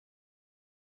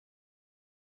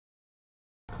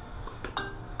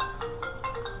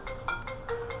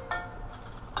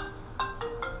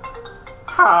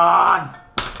on.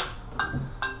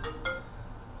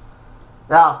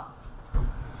 Yeah.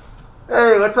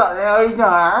 Hey, what's up? How you doing?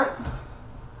 Alright?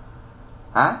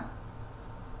 Huh?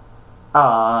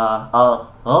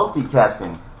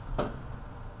 Multitasking.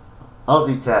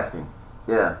 Multitasking.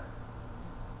 Yeah.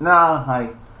 No, I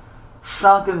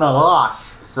shrunk in the wash,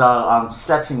 so I'm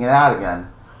stretching it out again.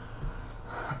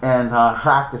 And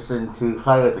practicing to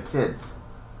play with the kids.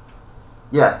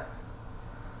 Yeah.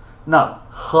 No,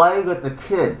 play with the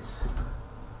kids.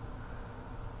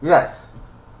 Yes.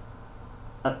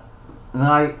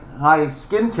 My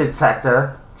skin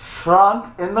protector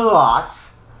shrunk in the wash,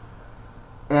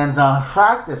 and I'm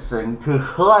practicing to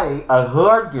play a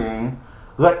board game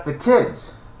with the kids.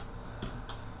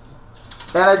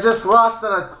 And I just lost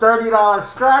on a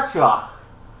 $30 scratch off.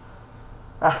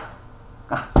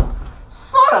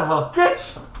 Son of a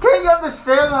bitch! Can't you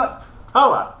understand that?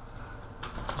 Hold up.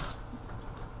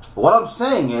 What I'm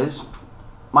saying is,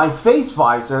 my face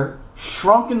visor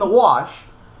shrunk in the wash,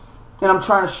 and I'm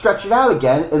trying to stretch it out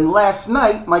again, and last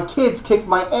night my kids kicked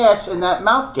my ass in that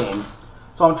mouth game.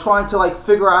 So I'm trying to like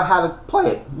figure out how to play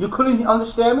it. You couldn't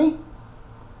understand me?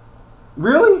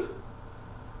 Really?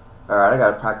 Alright, I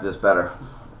gotta practice this better.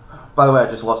 By the way,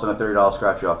 I just lost on a $30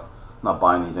 scratch off. I'm not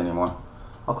buying these anymore.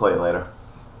 I'll call you later.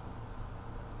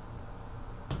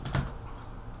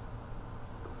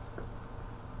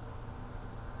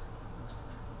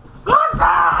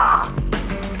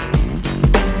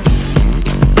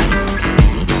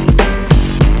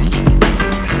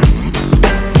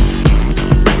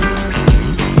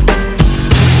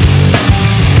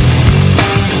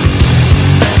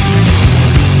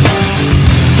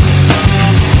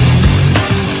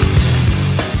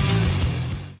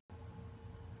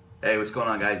 Hey, what's going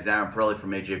on, guys? Aaron Pearly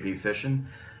from AJP Fishing.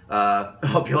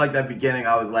 Hope you like that beginning.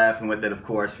 I was laughing with it, of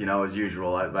course, you know, as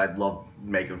usual. I love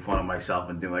making fun of myself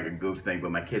and doing like a goof thing,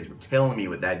 but my kids were killing me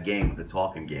with that game, the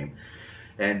talking game.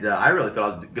 And I really thought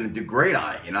I was going to do great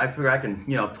on it. You know, I figure I can,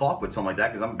 you know, talk with something like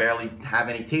that because I'm barely have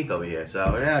any teeth over here.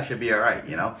 So, yeah, it should be all right,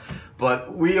 you know.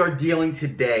 But we are dealing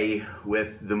today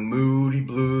with the moody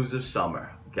blues of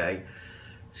summer, okay?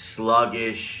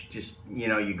 Sluggish, just, you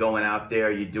know, you're going out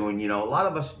there, you're doing, you know, a lot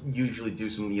of us usually do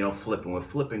some, you know, flipping. We're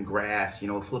flipping grass, you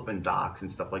know, flipping docks and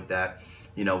stuff like that,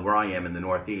 you know, where I am in the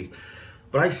Northeast.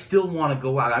 But I still want to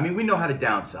go out. I mean, we know how to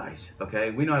downsize,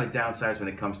 okay? We know how to downsize when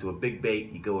it comes to a big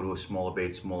bait. You go to a smaller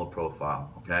bait, smaller profile,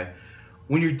 okay?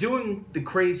 When you're doing the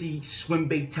crazy swim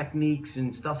bait techniques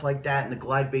and stuff like that and the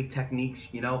glide bait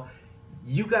techniques, you know,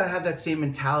 you got to have that same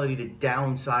mentality to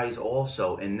downsize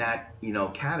also in that, you know,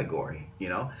 category, you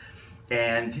know.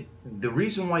 And the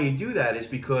reason why you do that is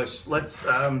because let's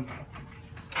all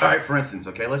right, for instance,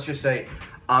 okay, let's just say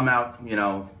I'm out, you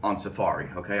know, on safari,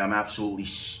 okay? I'm absolutely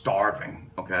starving,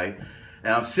 okay?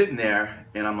 And I'm sitting there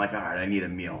and I'm like, all right, I need a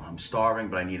meal. I'm starving,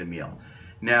 but I need a meal.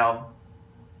 Now,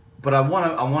 but I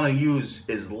want to use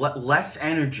as less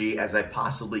energy as I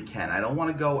possibly can. I don't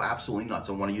want to go absolutely nuts.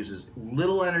 I want to use as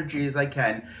little energy as I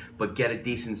can, but get a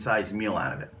decent sized meal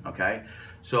out of it, okay?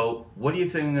 So what do you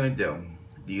think I'm going to do?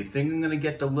 Do you think I'm going to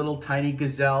get the little tiny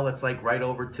gazelle that's like right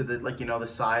over to the, like, you know, the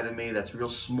side of me that's real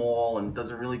small and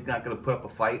doesn't really, not going to put up a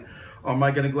fight? Or am I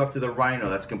going to go after the rhino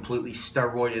that's completely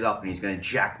steroided up and he's going to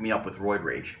jack me up with roid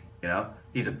rage, you know?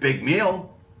 He's a big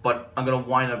meal, but I'm going to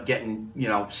wind up getting, you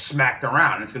know, smacked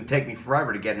around. It's going to take me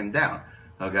forever to get him down,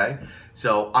 okay?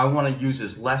 So I want to use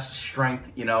as less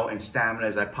strength, you know, and stamina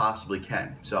as I possibly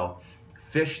can. So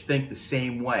fish think the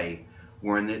same way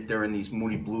when they're in these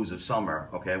moody blues of summer,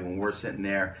 okay? When we're sitting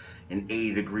there in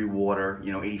 80-degree water,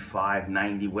 you know, 85,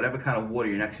 90, whatever kind of water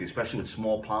you're next to, especially with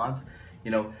small ponds,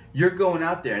 you know, you're going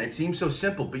out there and it seems so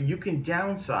simple, but you can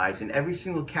downsize in every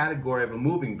single category of a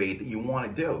moving bait that you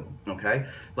want to do, okay?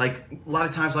 Like, a lot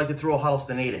of times I like to throw a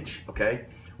Huddleston 8-inch, okay?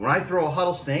 When I throw a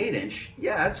Huddleston 8-inch,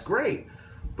 yeah, that's great.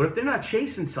 But if they're not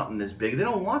chasing something this big, they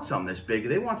don't want something this big,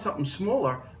 they want something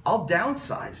smaller, I'll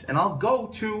downsize and I'll go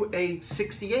to a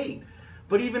 68.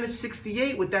 But even a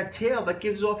 68 with that tail, that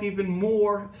gives off even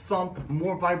more thump,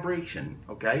 more vibration,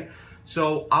 okay?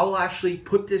 So I'll actually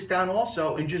put this down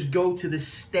also and just go to the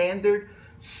standard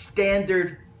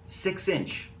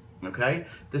 6-inch, okay?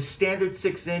 The standard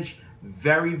 6-inch,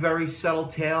 very, very subtle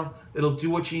tail. It'll do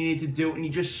what you need to do, and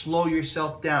you just slow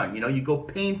yourself down. You know, you go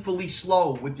painfully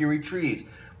slow with your retrieves.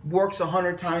 Works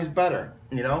 100 times better,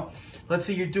 you know? Let's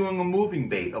say you're doing a moving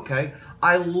bait, okay?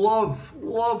 I love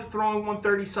throwing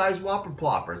 130 size whopper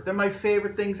ploppers. They're my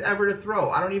favorite things ever to throw.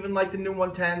 I don't even like the new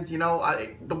 110s, you know?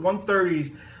 The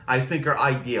 130s I think are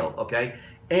ideal, okay?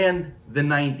 And the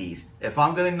 90s. If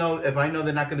I know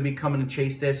they're not gonna be coming to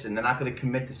chase this and they're not gonna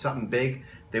commit to something big,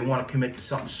 they wanna commit to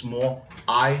something small,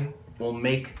 I will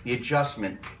make the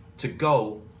adjustment to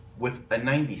go with a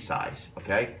 90 size,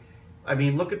 okay? I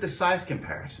mean, look at the size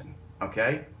comparison,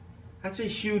 okay? That's a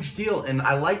huge deal. And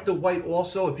I like the white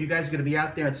also. If you guys are gonna be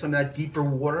out there in some of that deeper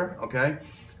water, okay?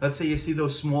 Let's say you see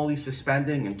those smallies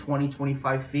suspending in 20,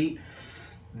 25 feet.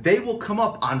 They will come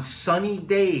up on sunny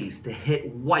days to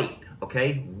hit white,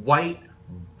 okay? White,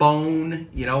 bone,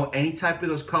 you know, any type of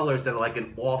those colors that are like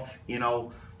an off, you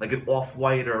know, like an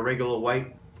off-white or a regular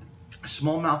white.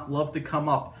 Smallmouth love to come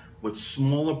up with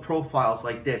smaller profiles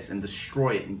like this and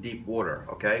destroy it in deep water,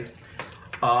 okay?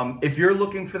 If you're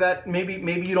looking for that, maybe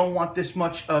you don't want this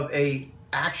much of a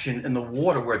action in the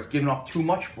water where it's giving off too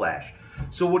much flash.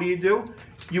 So what do?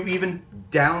 You even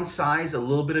downsize a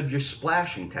little bit of your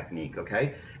splashing technique,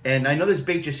 okay? And I know this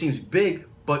bait just seems big,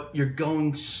 but you're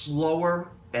going slower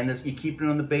and as you keep it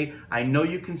on the bait. I know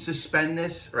you can suspend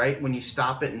this, right, when you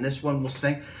stop it, and this one will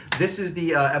sink. This is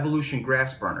the Evolution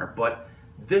Grass Burner, but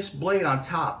this blade on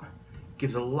top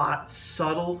gives a lot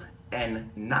subtle and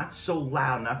not so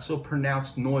loud, not so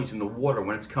pronounced noise in the water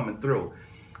when it's coming through.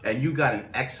 And you got an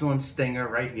excellent stinger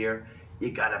right here.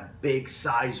 You got a big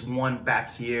size 1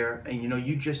 back here, and you know,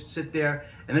 you just sit there,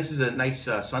 and this is a nice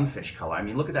sunfish color. I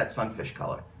mean, look at that sunfish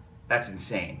color. That's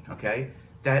insane, okay?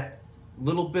 That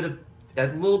little bit of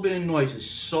noise is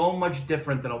so much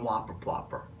different than a whopper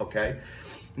plopper, okay?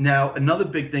 Now, another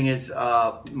big thing is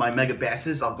my mega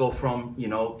basses. I'll go from, you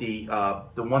know, the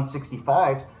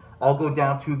 165s, I'll go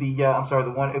down to the, the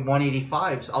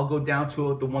 185s, I'll go down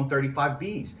to the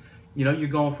 135Bs. You know, you're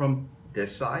going from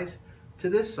this size to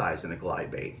this size in a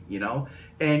glide bait, you know?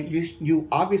 And you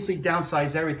obviously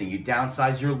downsize everything. You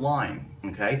downsize your line,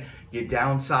 okay? You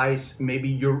downsize maybe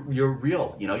your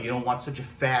reel. You know, you don't want such a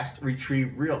fast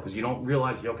retrieve reel because you don't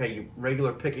realize, okay, you're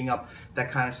regular picking up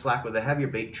that kind of slack with a heavier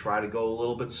bait, try to go a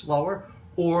little bit slower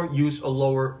or use a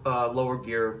lower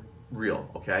gear reel,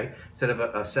 okay? Instead of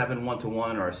a 7-1-1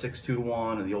 or a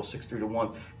 6-2-1 or the old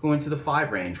 6-3-1, go into the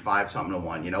 5 range,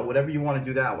 5-something-1, you know, whatever you want to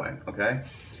do that way, okay?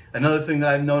 Another thing that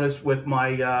I've noticed with my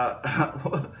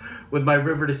with my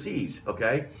river to seas,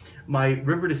 okay? My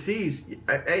river to seas,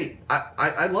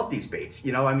 I love these baits.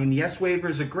 You know, I mean, the S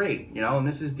wavers are great, you know, and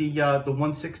this is the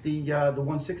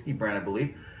 160 brand, I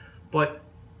believe. But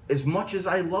as much as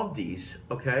I love these,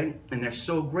 okay, and they're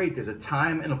so great, there's a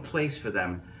time and a place for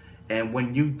them. And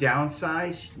when you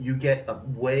downsize, you get a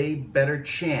way better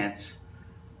chance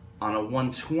on a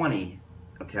 120,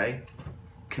 okay,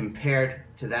 compared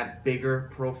to that bigger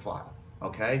profile,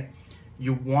 okay?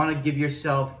 You want to give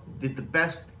yourself the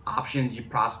best options you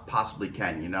possibly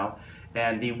can, you know?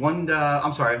 And the the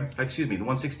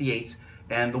 168s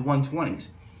and the 120s.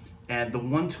 And the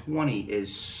 120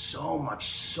 is so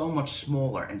much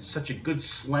smaller and such a good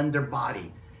slender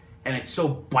body. And it's so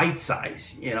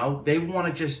bite-sized, you know? They want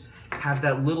to just have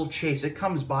that little chase. It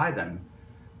comes by them.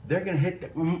 They're gonna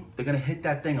hit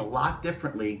that thing a lot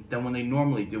differently than when they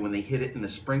normally do when they hit it in the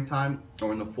springtime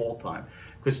or in the fall time.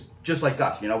 Because just like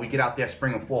us, you know, we get out there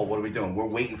spring and fall, what are we doing? We're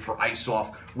waiting for ice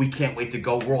off. We can't wait to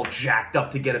go. We're all jacked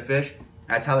up to get a fish.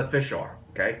 That's how the fish are,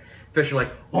 okay? Fish are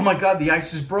like, oh my God, the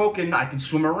ice is broken. I can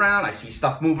swim around. I see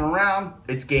stuff moving around.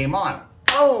 It's game on.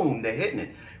 Boom, they're hitting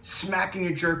it. Smacking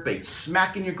your jerk baits,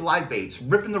 smacking your glide baits,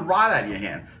 ripping the rod out of your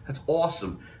hand. That's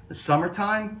awesome. The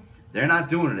summertime, they're not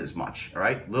doing it as much, all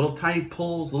right? Little tiny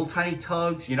pulls, little tiny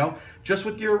tugs, you know, just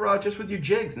with your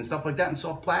jigs and stuff like that and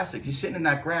soft plastics. You're sitting in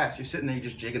that grass, you're sitting there, you're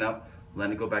just jigging up,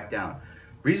 letting it go back down.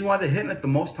 Reason why they're hitting it the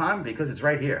most time, because it's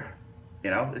right here.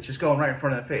 You know, it's just going right in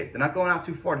front of the face. They're not going out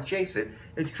too far to chase it.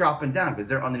 It's dropping down because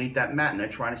they're underneath that mat and they're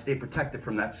trying to stay protected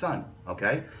from that sun,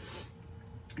 okay?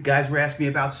 Guys were asking me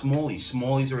about smallies.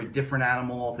 Smallies are a different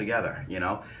animal altogether, you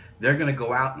know? They're going to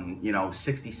go out in, you know,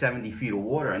 60, 70 feet of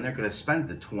water, and they're going to spend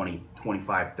the 20,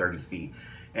 25, 30 feet.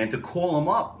 And to call them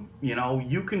up, you know,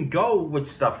 you can go with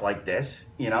stuff like this,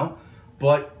 you know,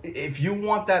 but if you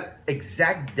want that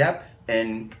exact depth,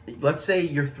 and let's say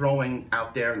you're throwing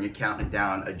out there and you're counting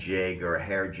down a jig or a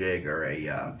hair jig or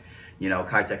a, you know,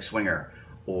 Kitech swinger,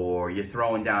 or you're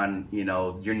throwing down, you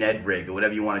know, your Ned rig or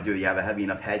whatever you want to do, you have a heavy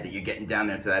enough head that you're getting down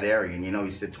there to that area, and you know you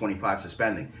sit 25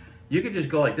 suspending. You could just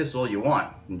go like this all you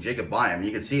want and jig it by them.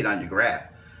 You can see it on your graph.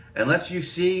 Unless you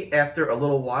see after a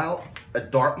little while a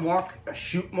dart mark, a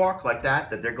shoot mark like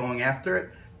that they're going after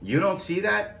it, you don't see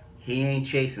that, he ain't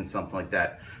chasing something like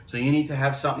that. So you need to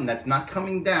have something that's not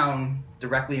coming down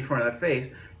directly in front of their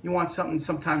face. You want something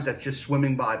sometimes that's just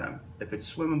swimming by them. If it's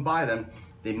swimming by them,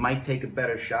 they might take a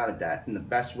better shot at that. And the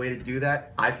best way to do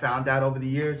that, I found out over the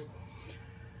years,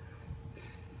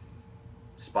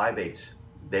 spy baits.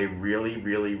 They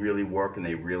really work and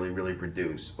they really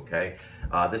produce, okay?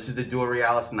 This is the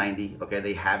Duorealis 90. Okay,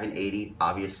 they have an 80,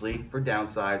 obviously, for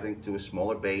downsizing to a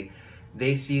smaller bait.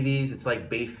 They see these, it's like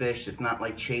bait fish. It's not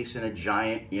like chasing a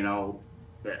giant, you know,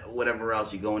 whatever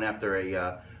else. You're going after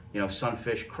a, you know,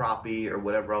 sunfish, crappie, or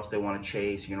whatever else they want to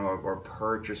chase, you know, or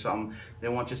perch or something. They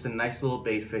want just a nice little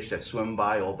bait fish that's swimming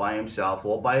by all by himself,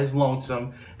 all by his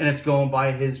lonesome, and it's going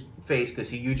by his face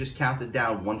because you just counted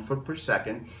down 1 foot per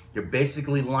second. You're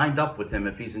basically lined up with him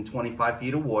if he's in 25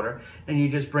 feet of water, and you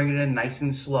just bring it in nice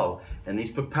and slow. And these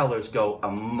propellers go a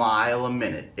mile a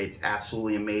minute. It's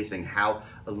absolutely amazing how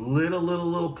a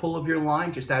little pull of your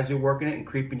line, just as you're working it and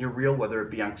creeping your reel, whether it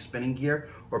be on spinning gear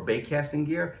or bait casting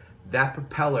gear, that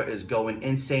propeller is going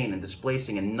insane and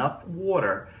displacing enough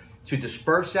water to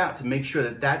disperse out to make sure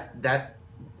that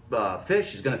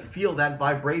fish is going to feel that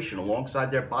vibration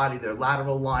alongside their body, their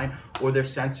lateral line, or their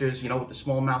sensors, you know, with the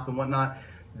small mouth and whatnot.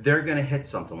 They're going to hit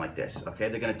something like this, okay?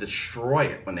 They're going to destroy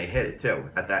it when they hit it too,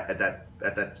 at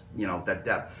that you know, that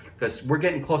depth. Because we're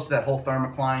getting close to that whole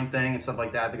thermocline thing and stuff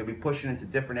like that. They're going to be pushing into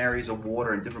different areas of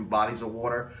water and different bodies of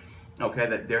water, okay,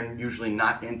 that they're usually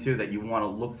not into, that you want to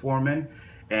look for them in.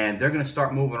 And they're going to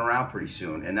start moving around pretty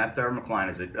soon. And that thermocline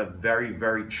is a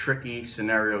very tricky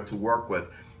scenario to work with,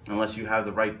 unless you have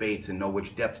the right baits and know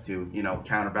which depths to, you know,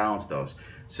 counterbalance those.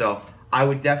 So I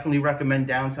would definitely recommend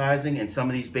downsizing. And some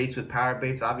of these baits with power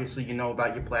baits, obviously you know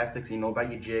about your plastics, you know about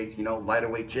your jigs, you know, lighter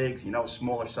weight jigs, you know,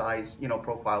 smaller size, you know,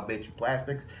 profile baits with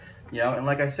plastics, you know. And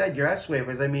like I said, your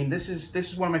S-wavers, I mean, this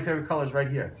is one of my favorite colors right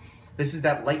here. This is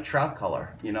that light trout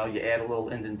color. You know, you add a little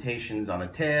indentations on the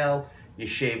tail, you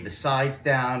shave the sides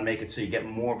down, make it so you get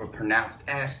more of a pronounced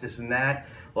S, this and that.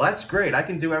 Well, that's great. I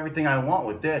can do everything I want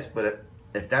with this, but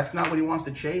if that's not what he wants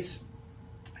to chase,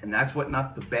 and that's what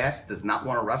not the bass does not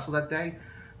want to wrestle that day,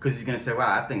 because he's going to say,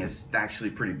 wow, that thing is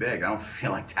actually pretty big. I don't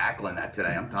feel like tackling that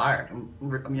today. I'm tired. I'm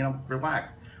you know,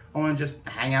 relaxed. I want to just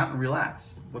hang out and relax.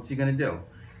 What's he going to do?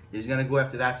 He's going to go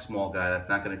after that small guy that's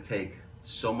not going to take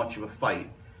so much of a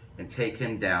fight and take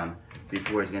him down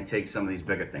before he's going to take some of these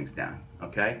bigger things down,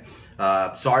 okay?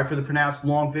 Sorry for the pronounced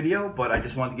long video, but I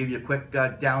just wanted to give you a quick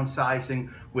downsizing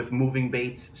with moving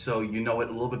baits so you know it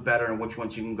a little bit better and which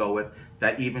ones you can go with.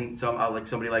 That even like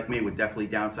somebody like me would definitely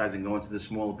downsize and go into the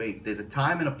smaller baits. There's a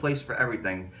time and a place for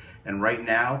everything, and right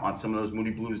now, on some of those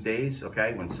Moody Blues days,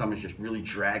 okay, when summer's just really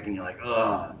dragging, you're like,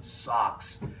 ugh, it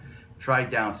sucks. Try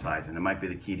downsizing. It might be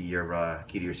the key to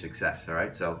your success, all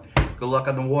right? So good luck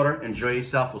on the water. Enjoy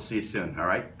yourself. We'll see you soon, all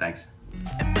right? Thanks.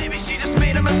 And maybe she just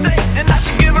made a mistake, and I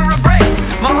should give her a break.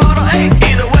 My heart'll ache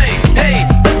either way.